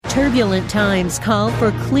Turbulent times call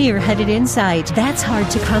for clear-headed insight. That's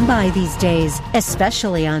hard to come by these days,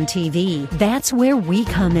 especially on TV. That's where we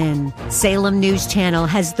come in. Salem News Channel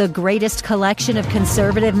has the greatest collection of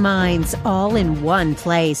conservative minds all in one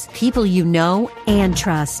place. People you know and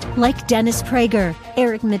trust, like Dennis Prager,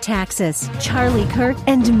 Eric Metaxas, Charlie Kirk,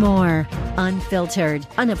 and more. Unfiltered,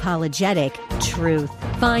 unapologetic truth.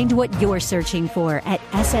 Find what you're searching for at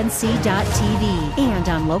snc.tv and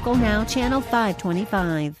on Local Now, Channel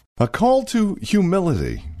 525. A call to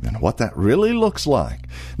humility and what that really looks like.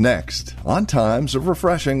 Next, on Times of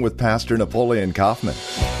Refreshing with Pastor Napoleon Kaufman.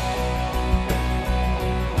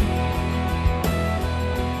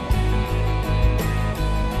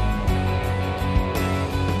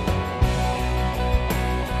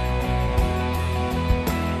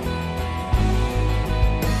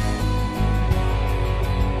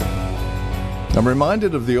 I'm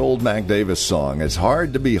reminded of the old Mac Davis song, "It's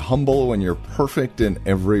hard to be humble when you're perfect in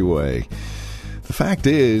every way." The fact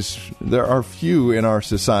is, there are few in our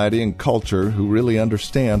society and culture who really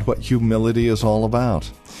understand what humility is all about.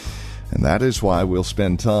 And that is why we'll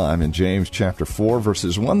spend time in James chapter 4,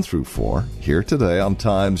 verses 1 through 4, here today on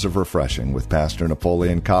Times of Refreshing with Pastor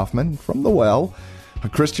Napoleon Kaufman from The Well, a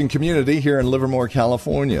Christian community here in Livermore,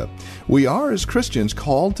 California. We are, as Christians,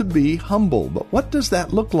 called to be humble, but what does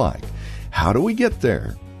that look like? How do we get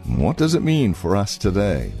there? What does it mean for us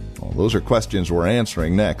today? Well, those are questions we're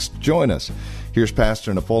answering next. Join us. Here's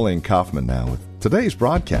Pastor Napoleon Kaufman now with today's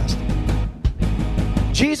broadcast.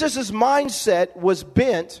 Jesus' mindset was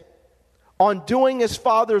bent on doing his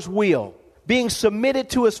Father's will, being submitted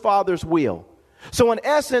to his Father's will. So in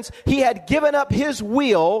essence, he had given up his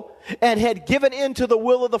will and had given into the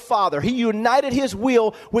will of the Father. He united his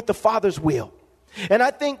will with the Father's will. And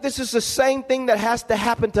I think this is the same thing that has to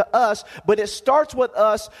happen to us, but it starts with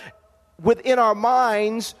us within our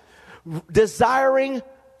minds desiring,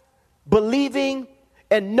 believing,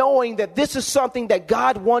 and knowing that this is something that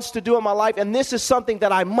God wants to do in my life, and this is something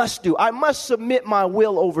that I must do. I must submit my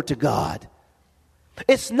will over to God.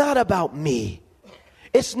 It's not about me.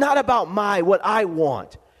 It's not about what I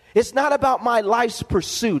want. It's not about my life's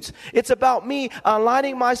pursuits. It's about me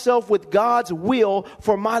aligning myself with God's will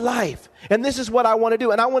for my life. And this is what I want to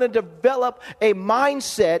do. And I want to develop a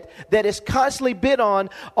mindset that is constantly bent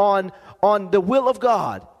on the will of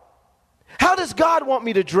God. How does God want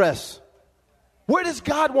me to dress? Where does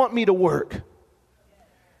God want me to work?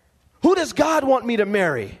 Who does God want me to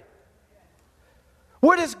marry?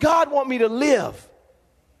 Where does God want me to live?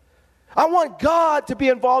 I want God to be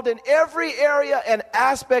involved in every area and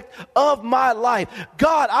aspect of my life.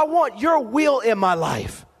 God, I want your will in my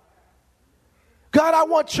life. God, I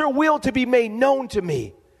want your will to be made known to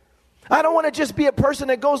me. I don't want to just be a person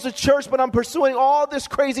that goes to church, but I'm pursuing all this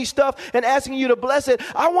crazy stuff and asking you to bless it.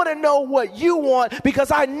 I want to know what you want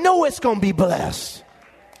because I know it's going to be blessed.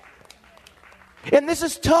 And this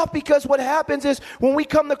is tough because what happens is when we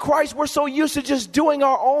come to Christ, we're so used to just doing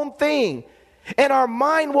our own thing. And our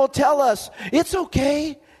mind will tell us, it's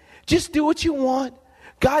okay. Just do what you want.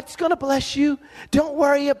 God's going to bless you. Don't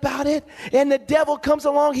worry about it. And the devil comes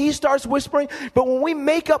along. He starts whispering. But when we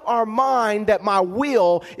make up our mind that my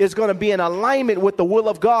will is going to be in alignment with the will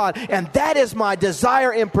of God, and that is my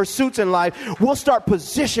desire and pursuits in life, we'll start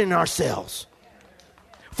positioning ourselves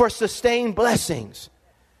for sustained blessings.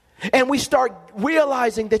 And we start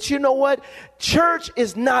realizing that, you know what? Church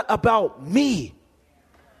is not about me.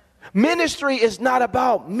 Ministry is not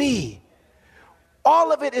about me.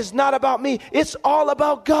 All of it is not about me. It's all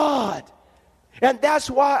about God. And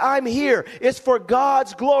that's why I'm here. It's for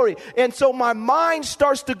God's glory. And so my mind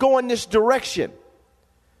starts to go in this direction.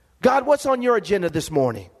 God, what's on your agenda this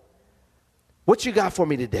morning? What you got for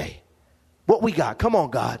me today? What we got? Come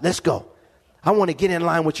on, God. Let's go. I want to get in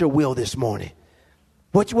line with your will this morning.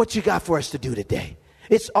 What you got for us to do today?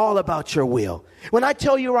 It's all about your will. When I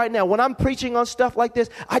tell you right now, when I'm preaching on stuff like this,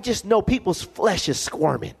 I just know people's flesh is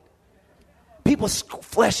squirming. People's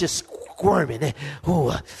flesh is squirming. This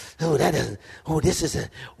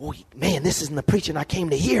isn't the preaching I came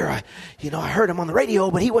to hear. I heard him on the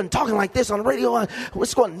radio, but he wasn't talking like this on the radio.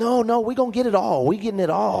 What's going? No, we're going to get it all. We're getting it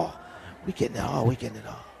all. We're getting it all. We're getting it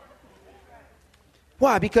all.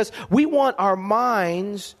 Why? Because we want our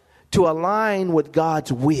minds to align with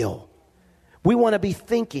God's will. We want to be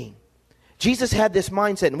thinking. Jesus had this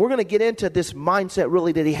mindset, and we're going to get into this mindset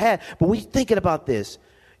really that he had, but we're thinking about this.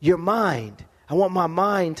 Your mind. I want my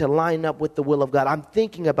mind to line up with the will of God. I'm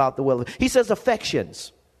thinking about the will of God. He says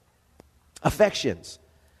affections. Affections.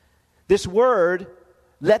 This word,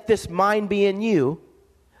 let this mind be in you,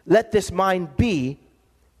 let this mind be,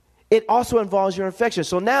 it also involves your affections.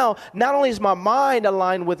 So now, not only is my mind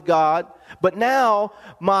aligned with God, but now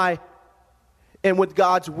with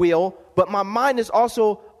God's will, but my mind is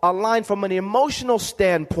also aligned from an emotional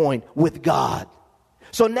standpoint with God.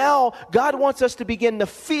 So now God wants us to begin to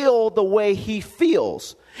feel the way He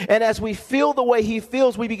feels. And as we feel the way He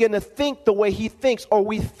feels, we begin to think the way He thinks, or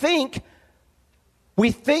we think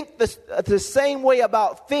the same way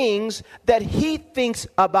about things that He thinks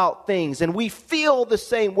about things. And we feel the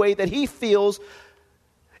same way that He feels.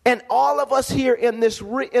 And all of us here in this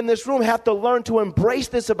room have to learn to embrace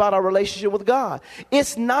this about our relationship with God.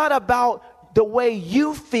 It's not about the way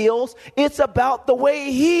you feel. It's about the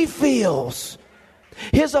way He feels.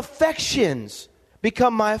 His affections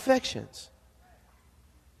become my affections.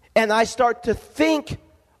 And I start to think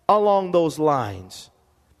along those lines.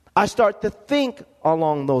 I start to think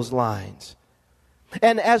along those lines.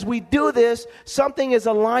 And as we do this, something is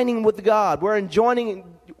aligning with God. We're enjoying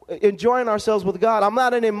ourselves with God. I'm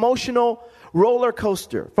not an emotional roller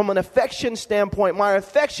coaster. From an affection standpoint, my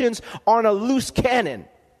affections aren't a loose cannon.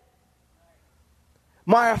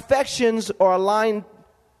 My affections are aligned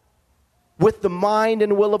with the mind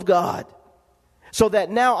and will of God. So that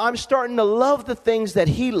now I'm starting to love the things that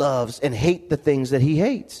He loves and hate the things that He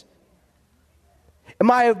hates. And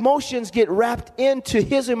my emotions get wrapped into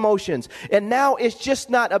His emotions. And now it's just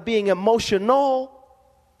not about being emotional.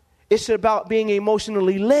 It's about being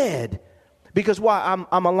emotionally led. Because why?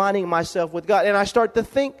 I'm aligning myself with God. And I start to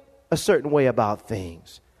think a certain way about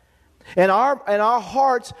things. And our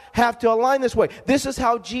hearts have to align this way. This is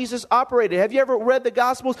how Jesus operated. Have you ever read the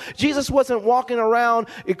Gospels? Jesus wasn't walking around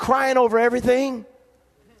crying over everything,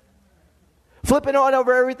 flipping on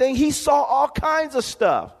over everything. He saw all kinds of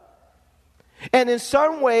stuff. And in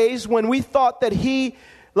some ways, when we thought that He,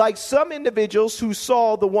 like some individuals who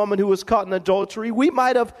saw the woman who was caught in adultery, we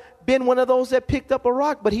might have been one of those that picked up a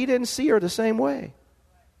rock, but He didn't see her the same way.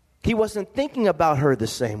 He wasn't thinking about her the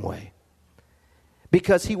same way.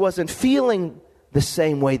 Because He wasn't feeling the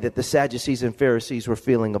same way that the Sadducees and Pharisees were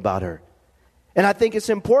feeling about her. And I think it's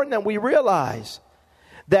important that we realize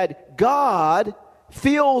that God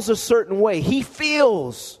feels a certain way. He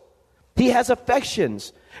feels. He has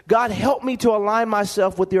affections. God, help me to align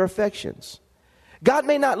myself with your affections. God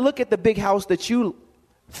may not look at the big house that you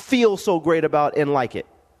feel so great about and like it,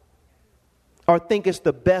 or think it's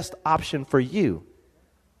the best option for you.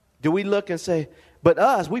 Do we look and say, but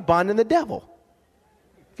us, we bonding the devil?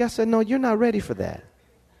 God said, no, you're not ready for that.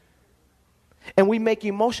 And we make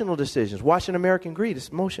emotional decisions. Watching American Greed, it's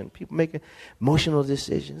emotion. People making emotional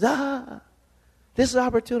decisions. This is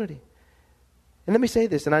opportunity. And let me say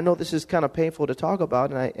this, and I know this is kind of painful to talk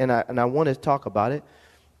about, and I want to talk about it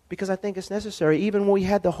because I think it's necessary. Even when we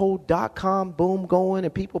had the whole .com boom going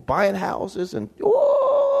and people buying houses and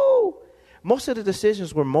most of the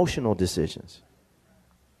decisions were emotional decisions.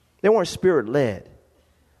 They weren't spirit-led.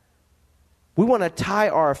 We want to tie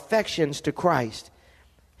our affections to Christ.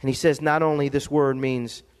 And he says not only this word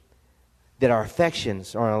means that our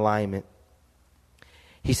affections are in alignment,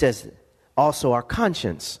 he says also our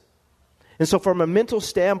conscience. And so from a mental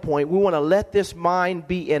standpoint, we want to let this mind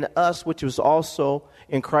be in us, which was also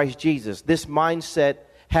in Christ Jesus. This mindset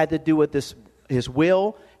had to do with his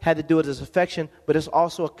will, had to do with his affection, but it's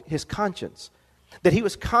also his conscience. That he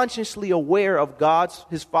was consciously aware of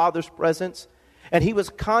his Father's presence. And he was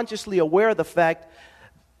consciously aware of the fact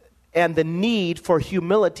and the need for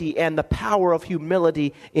humility and the power of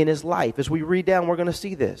humility in his life. As we read down, we're going to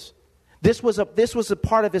see this. This was a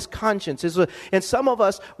part of his conscience. And some of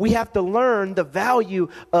us, we have to learn the value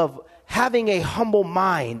of having a humble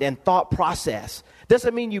mind and thought process.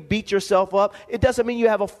 Doesn't mean you beat yourself up. It doesn't mean you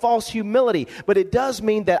have a false humility. But it does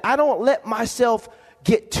mean that I don't let myself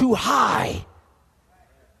get too high.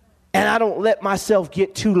 And I don't let myself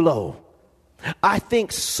get too low. I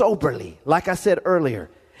think soberly, like I said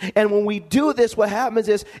earlier. And when we do this, what happens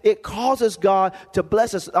is it causes God to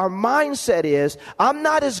bless us. Our mindset is, I'm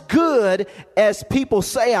not as good as people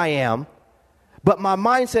say I am, but my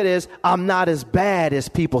mindset is, I'm not as bad as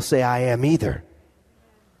people say I am either.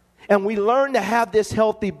 And we learn to have this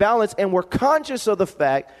healthy balance, and we're conscious of the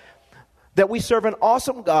fact that we serve an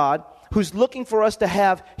awesome God who's looking for us to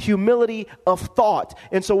have humility of thought.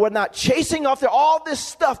 And so we're not chasing after all this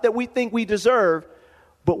stuff that we think we deserve,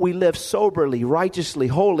 but we live soberly, righteously,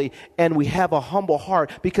 holy, and we have a humble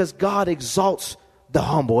heart because God exalts the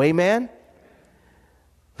humble. Amen?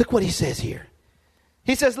 Look what he says here.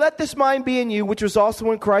 He says, let this mind be in you, which was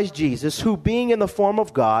also in Christ Jesus, who being in the form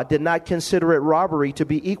of God, did not consider it robbery to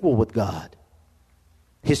be equal with God,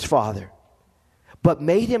 his Father, but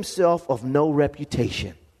made himself of no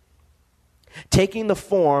reputation, taking the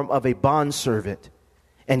form of a bondservant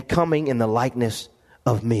and coming in the likeness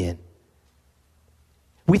of men.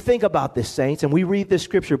 We think about this, saints, and we read this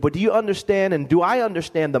scripture, but do you understand and do I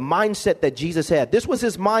understand the mindset that Jesus had? This was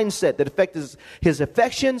his mindset that affected his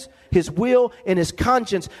affections, his will, and his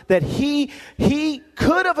conscience, that he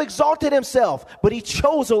could have exalted himself, but he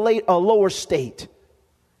chose a lower state.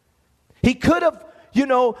 He could have,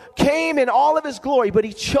 came in all of his glory, but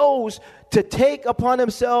he chose to take upon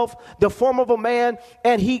himself the form of a man,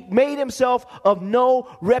 and he made himself of no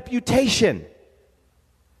reputation.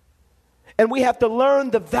 And we have to learn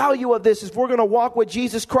the value of this if we're going to walk with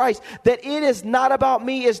Jesus Christ, that it is not about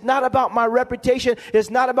me. It's not about my reputation. It's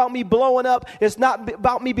not about me blowing up. It's not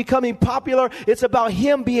about me becoming popular. It's about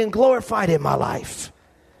him being glorified in my life.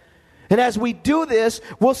 And as we do this,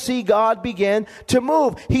 we'll see God begin to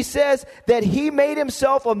move. He says that he made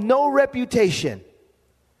himself of no reputation.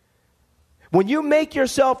 When you make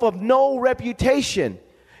yourself of no reputation,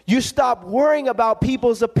 you stop worrying about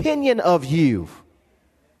people's opinion of you.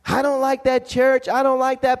 I don't like that church. I don't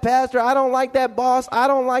like that pastor. I don't like that boss. I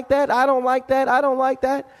don't like that. I don't like that. I don't like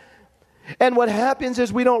that. And what happens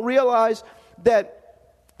is we don't realize that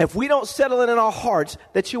if we don't settle it in our hearts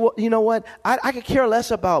that you know what? I could care less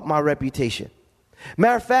about my reputation.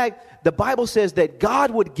 Matter of fact, the Bible says that God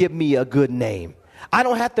would give me a good name. I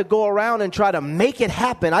don't have to go around and try to make it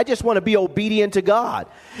happen. I just want to be obedient to God.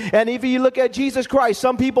 And if you look at Jesus Christ,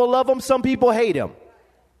 some people love him, some people hate him.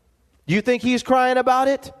 You think he's crying about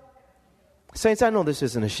it? Saints, I know this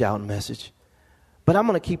isn't a shouting message, but I'm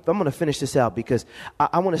going to finish this out because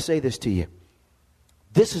I want to say this to you.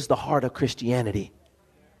 This is the heart of Christianity.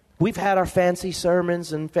 We've had our fancy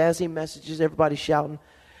sermons and fancy messages, everybody shouting,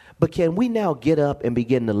 but can we now get up and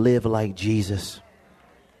begin to live like Jesus?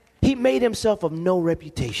 He made himself of no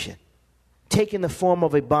reputation, taking the form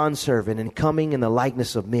of a bondservant and coming in the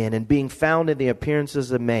likeness of men and being found in the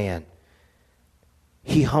appearances of man.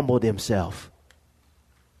 He humbled himself.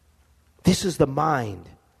 This is the mind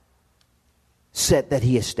set that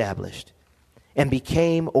he established and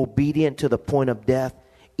became obedient to the point of death,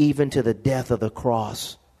 even to the death of the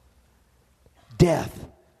cross. Death.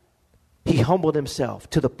 He humbled himself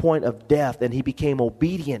to the point of death and he became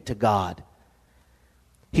obedient to God.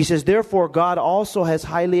 He says, therefore, God also has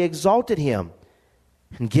highly exalted him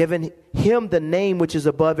and given him the name which is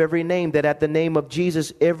above every name, that at the name of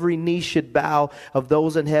Jesus every knee should bow, of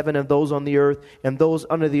those in heaven and those on the earth and those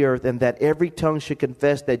under the earth, and that every tongue should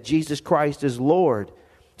confess that Jesus Christ is Lord,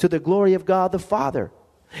 to the glory of God the Father.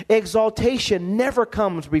 Exaltation never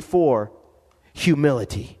comes before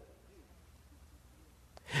humility.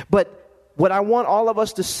 But what I want all of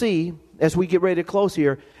us to see as we get ready to close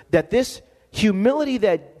here, that this humility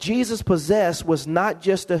that Jesus possessed was not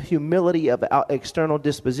just a humility of external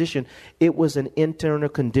disposition. It was an internal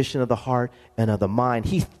condition of the heart and of the mind.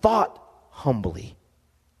 He thought humbly.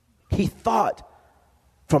 He thought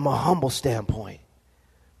from a humble standpoint.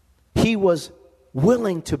 He was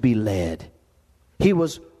willing to be led. He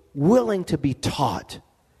was willing to be taught.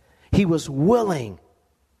 He was willing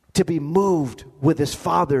to be moved with his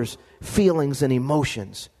Father's feelings and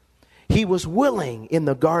emotions. He was willing in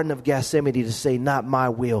the Garden of Gethsemane to say, not my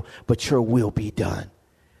will, but your will be done.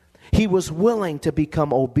 He was willing to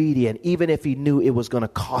become obedient, even if he knew it was going to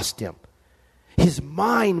cost him. His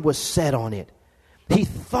mind was set on it. He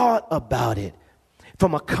thought about it.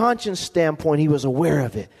 From a conscience standpoint, he was aware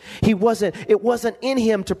of it. It wasn't in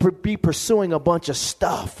him to be pursuing a bunch of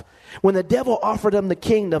stuff. When the devil offered him the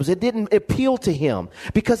kingdoms, it didn't appeal to him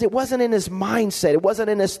because it wasn't in his mindset. It wasn't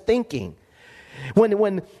in his thinking.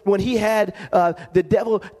 When he had the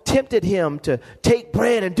devil tempted him to take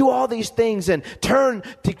bread and do all these things and turn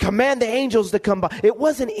to command the angels to come by, it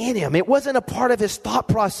wasn't in him. It wasn't a part of his thought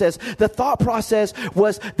process. The thought process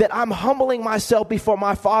was that I'm humbling myself before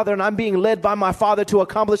my Father and I'm being led by my Father to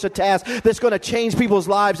accomplish a task that's going to change people's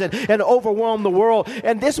lives and overwhelm the world.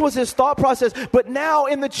 And this was his thought process. But now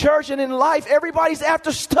in the church and in life, everybody's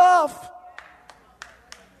after stuff.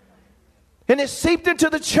 And it's seeped into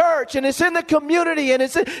the church and it's in the community and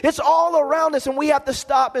it's all around us. And we have to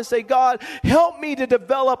stop and say, God, help me to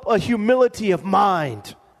develop a humility of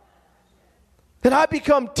mind. That I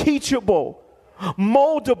become teachable,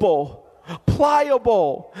 moldable,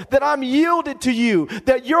 pliable. That I'm yielded to you.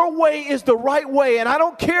 That your way is the right way. And I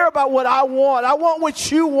don't care about what I want. I want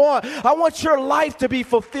what you want. I want your life to be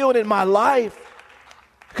fulfilled in my life.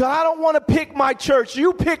 Because I don't want to pick my church.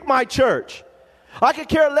 You pick my church. I could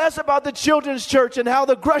care less about the children's church and how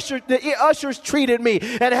the ushers treated me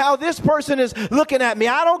and how this person is looking at me.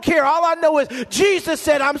 I don't care. All I know is Jesus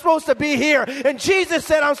said I'm supposed to be here and Jesus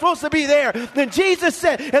said I'm supposed to be there. Then Jesus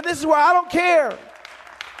said, and this is where I don't care.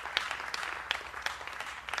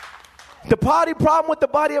 The problem with the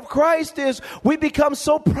body of Christ is we become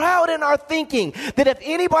so proud in our thinking that if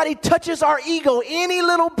anybody touches our ego any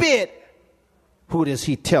little bit, who does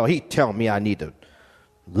he tell? He tell me I need to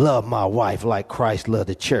love my wife like Christ loved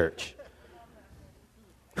the church.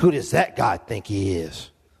 Who does that God think he is?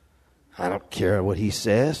 I don't care what he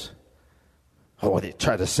says. Oh, they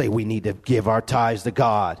try to say we need to give our tithes to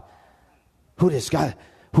God. Who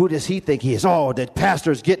does he think he is? Oh, the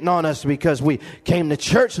pastor's getting on us because we came to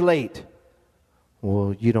church late.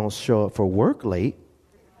 Well, you don't show up for work late.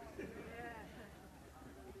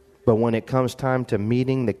 But when it comes time to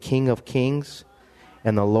meeting the King of Kings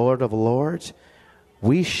and the Lord of Lords,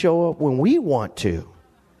 we show up when we want to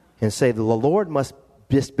and say, the Lord must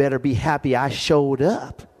just better be happy I showed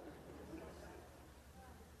up.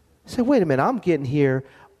 Say, wait a minute, I'm getting here.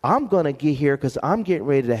 I'm going to get here because I'm getting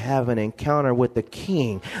ready to have an encounter with the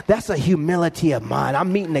King. That's a humility of mine.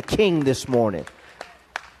 I'm meeting the King this morning.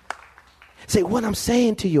 Say, what I'm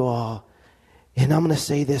saying to you all, and I'm going to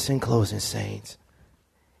say this in closing, saints.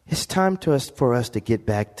 It's time for us to get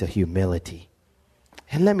back to humility.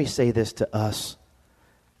 And let me say this to us.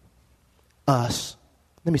 Let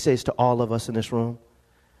me say this to all of us in this room.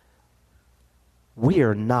 We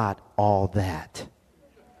are not all that.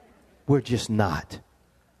 We're just not.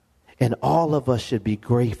 And all of us should be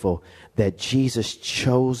grateful that Jesus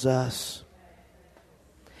chose us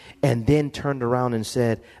and then turned around and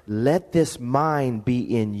said, let this mind be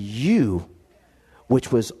in you,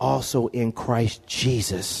 which was also in Christ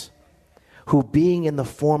Jesus, who being in the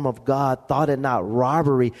form of God thought it not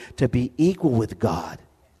robbery to be equal with God,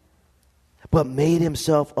 but made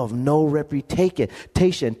himself of no reputation,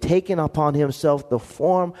 taking upon himself the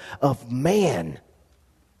form of man.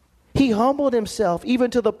 He humbled himself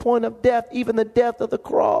even to the point of death, even the death of the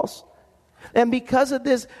cross. And because of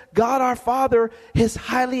this, God our Father has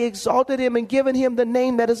highly exalted him and given him the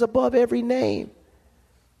name that is above every name.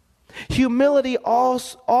 Humility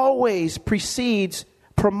always precedes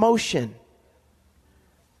promotion.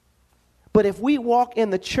 But if we walk in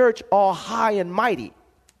the church all high and mighty,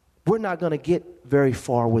 we're not going to get very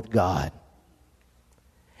far with God.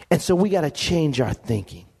 And so we got to change our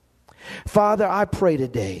thinking. Father, I pray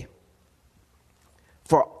today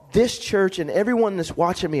for this church and everyone that's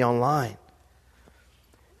watching me online,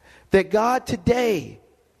 that God today,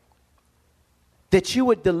 that you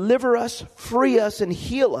would deliver us, free us, and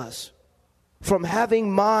heal us from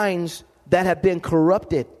having minds that have been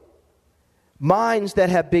corrupted, minds that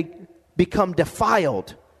have become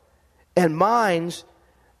defiled, and minds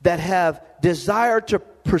that have desired to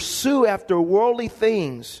pursue after worldly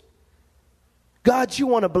things. God, you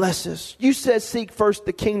want to bless us. You said seek first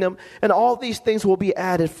the kingdom and all these things will be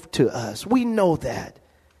added to us. We know that.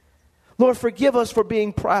 Lord, forgive us for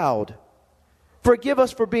being proud. Forgive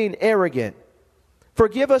us for being arrogant.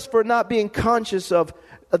 Forgive us for not being conscious of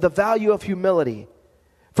the value of humility.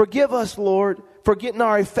 Forgive us, Lord, for getting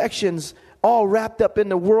our affections all wrapped up in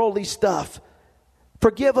the worldly stuff.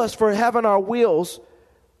 Forgive us for having our wills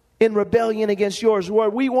in rebellion against yours.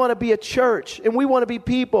 Lord, we want to be a church and we want to be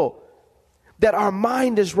people that our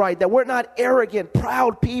mind is right, that we're not arrogant,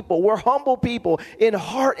 proud people. We're humble people in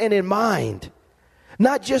heart and in mind,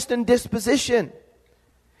 not just in disposition.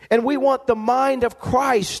 And we want the mind of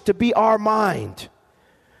Christ to be our mind.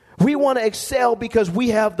 We want to excel because we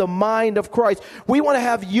have the mind of Christ. We want to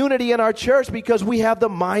have unity in our church because we have the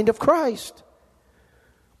mind of Christ.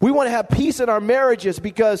 We want to have peace in our marriages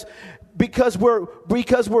because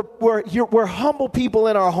we're humble people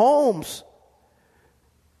in our homes.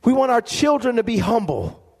 We want our children to be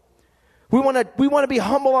humble. We want to be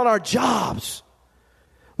humble on our jobs.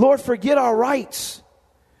 Lord, forget our rights.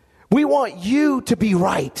 We want you to be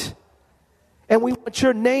right. And we want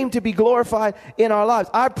your name to be glorified in our lives.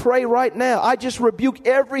 I pray right now, I just rebuke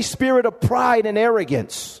every spirit of pride and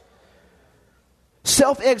arrogance,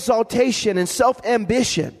 self-exaltation and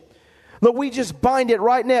self-ambition. Lord, we just bind it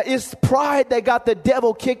right now. It's pride that got the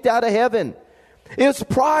devil kicked out of heaven. It was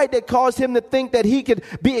pride that caused him to think that he could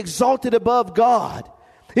be exalted above God.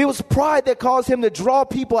 It was pride that caused him to draw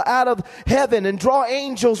people out of heaven and draw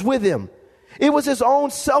angels with him. It was his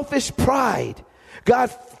own selfish pride.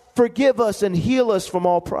 God, forgive us and heal us from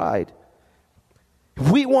all pride.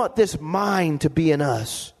 We want this mind to be in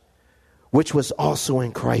us, which was also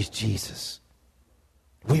in Christ Jesus.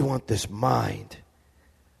 We want this mind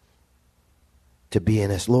to be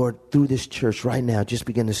in us. Lord, through this church right now, just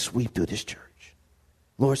begin to sweep through this church.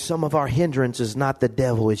 Lord, some of our hindrance is not the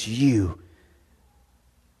devil, it's you.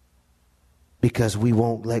 Because we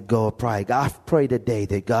won't let go of pride. I pray today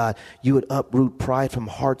that God, you would uproot pride from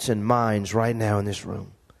hearts and minds right now in this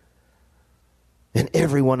room. And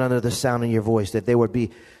everyone under the sound of your voice, that they would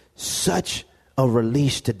be such a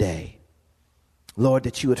release today. Lord,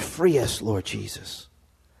 that you would free us, Lord Jesus,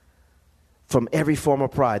 from every form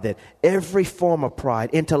of pride, that every form of pride,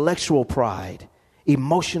 intellectual pride,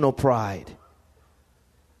 emotional pride,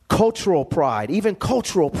 cultural pride, even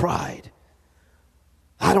cultural pride.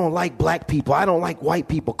 I don't like black people. I don't like white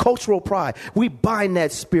people. Cultural pride. We bind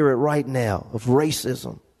that spirit right now of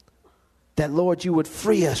racism. That, Lord, you would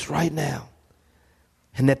free us right now.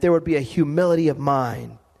 And that there would be a humility of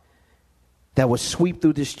mind that would sweep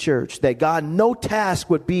through this church. That, God, no task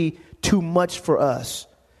would be too much for us.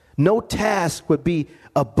 No task would be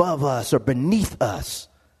above us or beneath us.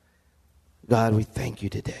 God, we thank you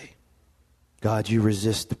today. God, you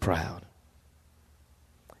resist the proud.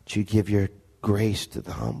 You give your grace to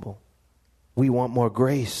the humble. We want more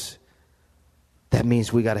grace. That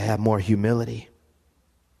means we got to have more humility.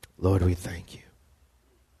 Lord, we thank you.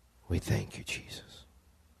 We thank you, Jesus.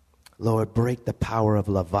 Lord, break the power of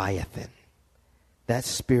Leviathan. That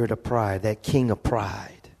spirit of pride, that king of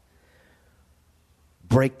pride.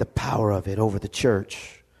 Break the power of it over the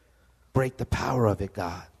church. Break the power of it,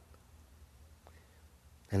 God.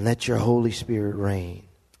 And let your Holy Spirit reign.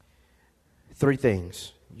 3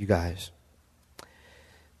 things, you guys.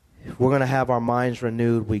 If we're going to have our minds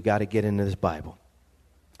renewed, we got to get into this Bible.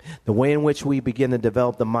 The way in which we begin to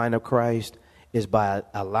develop the mind of Christ is by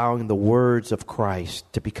allowing the words of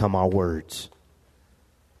Christ to become our words.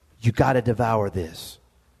 You got to devour this.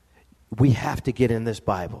 We have to get in this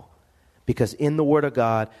Bible. Because in the Word of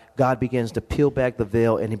God, God begins to peel back the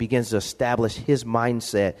veil and He begins to establish His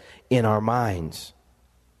mindset in our minds.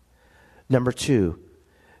 Number 2,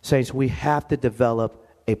 saints, we have to develop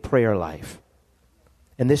a prayer life.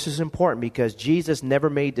 And this is important because Jesus never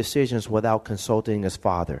made decisions without consulting His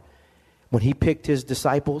Father. When He picked His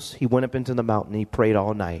disciples, He went up into the mountain and He prayed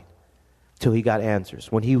all night till He got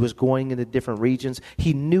answers. When He was going into different regions,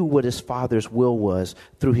 He knew what His Father's will was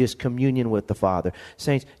through His communion with the Father.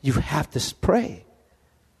 Saints, you have to pray.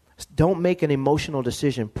 Don't make an emotional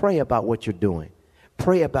decision. Pray about what you're doing.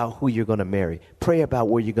 Pray about who you're going to marry. Pray about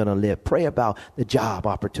where you're going to live. Pray about the job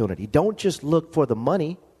opportunity. Don't just look for the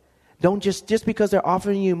money. Don't just because they're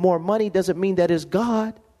offering you more money doesn't mean that is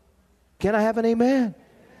God. Can I have an amen?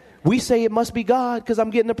 We say it must be God because I'm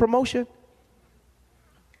getting a promotion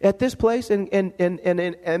at this place. And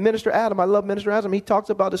Minister Adam, I love Minister Adam. He talks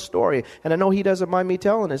about his story. And I know he doesn't mind me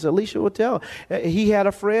telling this. Alicia will tell. He had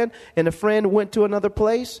a friend and the friend went to another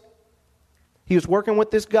place. He was working with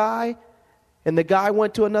this guy. And the guy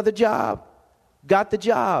went to another job, got the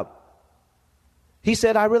job. He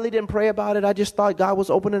said, I really didn't pray about it. I just thought God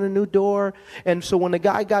was opening a new door. And so when the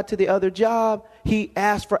guy got to the other job, he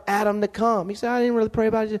asked for Adam to come. He said, I didn't really pray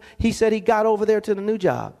about it. He said he got over there to the new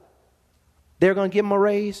job. They're going to give him a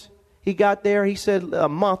raise. He got there. He said a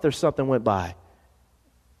month or something went by.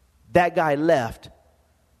 That guy left,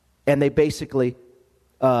 and they basically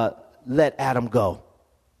let Adam go.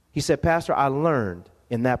 He said, Pastor, I learned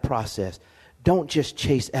in that process, don't just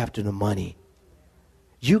chase after the money.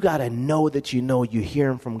 You got to know that you know you're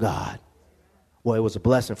hearing from God. Well, it was a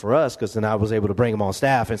blessing for us because then I was able to bring him on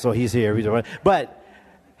staff, and so he's here. But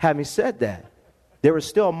having said that, there was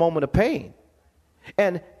still a moment of pain.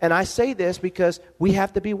 And I say this because we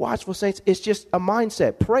have to be watchful, saints. It's just a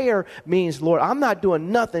mindset. Prayer means, Lord, I'm not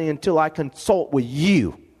doing nothing until I consult with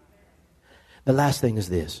you. The last thing is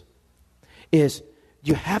this, is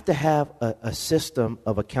you have to have a system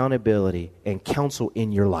of accountability and counsel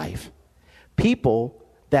in your life. People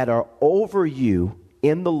that are over you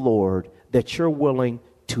in the Lord that you're willing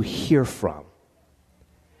to hear from.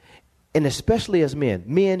 And especially as men.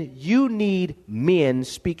 Men, you need men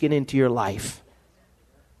speaking into your life.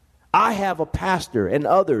 I have a pastor and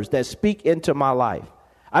others that speak into my life.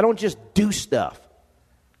 I don't just do stuff.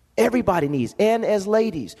 Everybody needs, and as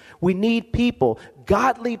ladies, we need people,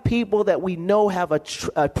 godly people that we know have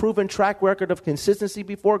a proven track record of consistency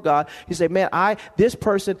before God. You say, man, this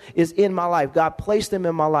person is in my life. God placed them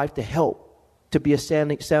in my life to help, to be a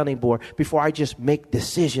sounding board before I just make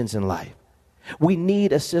decisions in life. We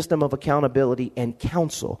need a system of accountability and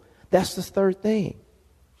counsel. That's the third thing.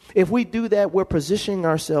 If we do that, we're positioning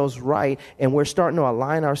ourselves right and we're starting to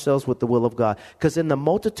align ourselves with the will of God. Because in the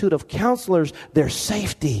multitude of counselors, there's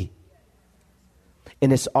safety.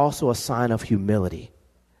 And it's also a sign of humility.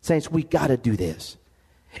 Saints, we got to do this.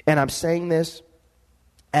 And I'm saying this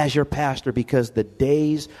as your pastor because the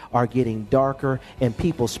days are getting darker and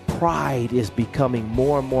people's pride is becoming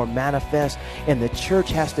more and more manifest. And the church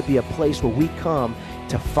has to be a place where we come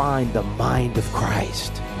to find the mind of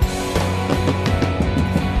Christ.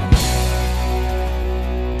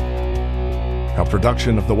 A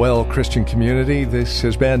production of the Well Christian Community, this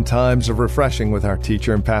has been Times of Refreshing with our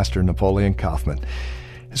teacher and pastor, Napoleon Kaufman.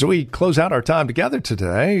 As we close out our time together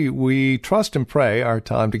today, we trust and pray our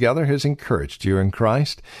time together has encouraged you in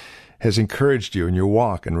Christ, has encouraged you in your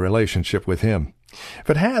walk and relationship with Him. If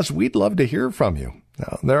it has, we'd love to hear from you.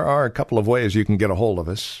 Now, there are a couple of ways you can get a hold of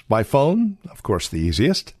us. By phone, of course, the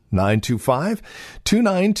easiest,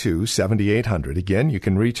 925-292-7800. Again, you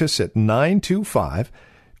can reach us at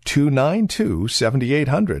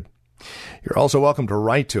 925-292-7800. You're also welcome to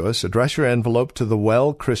write to us. Address your envelope to the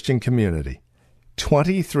Well Christian Community,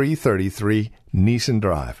 2333 Neeson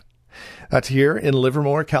Drive. That's here in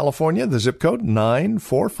Livermore, California, the zip code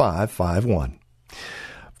 94551.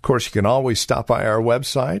 Of course, you can always stop by our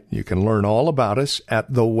website. You can learn all about us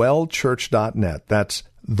at thewellchurch.net. That's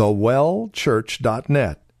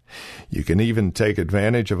thewellchurch.net. You can even take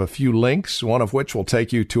advantage of a few links, one of which will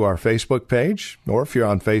take you to our Facebook page. Or if you're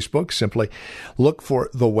on Facebook, simply look for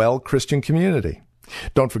The Well Christian Community.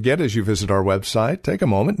 Don't forget, as you visit our website, take a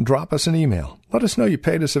moment and drop us an email. Let us know you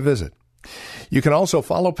paid us a visit. You can also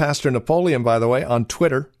follow Pastor Napoleon, by the way, on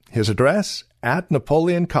Twitter. His address,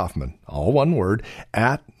 @Napoleon Kaufman. All one word,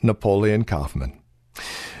 @Napoleon Kaufman.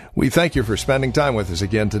 We thank you for spending time with us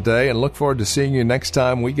again today and look forward to seeing you next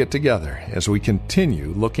time we get together as we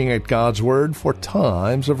continue looking at God's Word for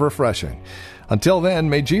times of refreshing. Until then,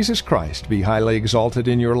 may Jesus Christ be highly exalted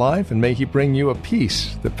in your life and may He bring you a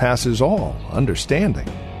peace that passes all understanding.